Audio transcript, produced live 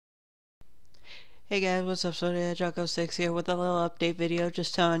Hey guys, what's up? So Jocko6 here with a little update video,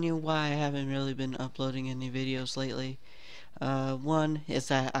 just telling you why I haven't really been uploading any videos lately. One is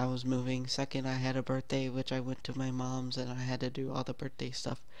that I was moving. Second, I had a birthday, which I went to my mom's and I had to do all the birthday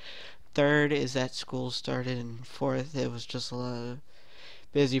stuff. Third is that school started, and fourth, it was just a lot of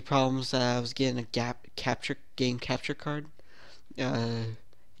busy problems that I was getting a game capture card. Uh,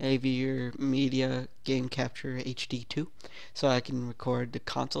 AV Media Game Capture HD2, so I can record the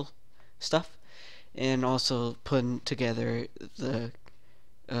console stuff, and also putting together the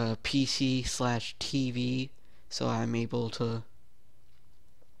PC slash TV, so I'm able to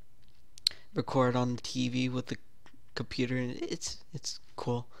record on the TV with the computer. It's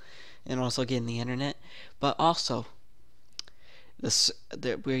cool, and also getting the internet. But also,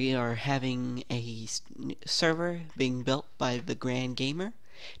 that we are having a server being built by the Grand Gamer.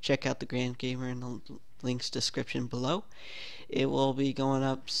 Check out the Grand Gamer in the links description below. It will be going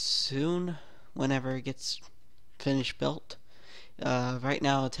up soon, whenever it gets finished built. Right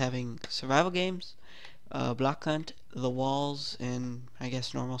now it's having survival games, Block Hunt, The Walls, and I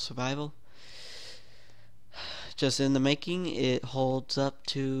guess normal survival. Just in the making. It holds up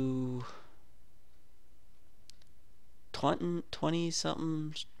to 20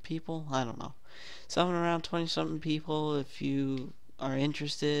 something people. I don't know. Something around 20 something people. If you are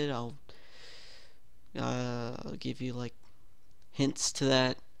interested, I'll give you like hints to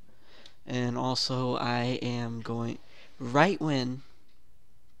that. And also I am going right when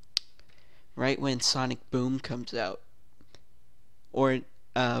Sonic Boom comes out, or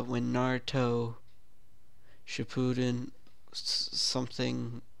when Naruto Shippuden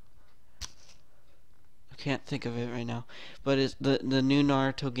something, I can't think of it right now, but it's the new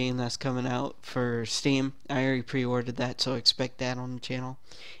Naruto game that's coming out for Steam. I already pre-ordered that, so expect that on the channel.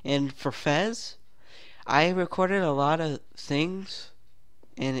 And for Fez, I recorded a lot of things,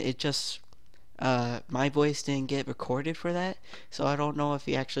 and it just my voice didn't get recorded for that, so I don't know if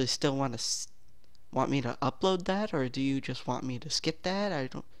you actually still want me to upload that, or do you just want me to skip that? I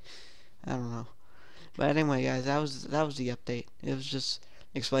don't know. But anyway, guys, that was the update. It was just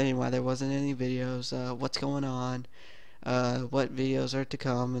explaining why there wasn't any videos, what's going on, what videos are to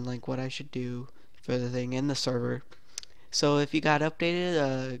come, and like what I should do for the thing in the server. So if you got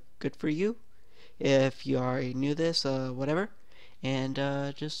updated, good for you. If you already knew this, whatever. And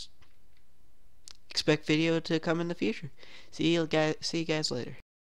just expect video to come in the future. See you guys later.